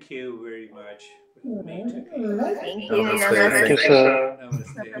 Thank you very much. We'll meet again. Thank you. Namaste. Namaste. Thank you, sir.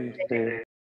 Namaste. Namaste.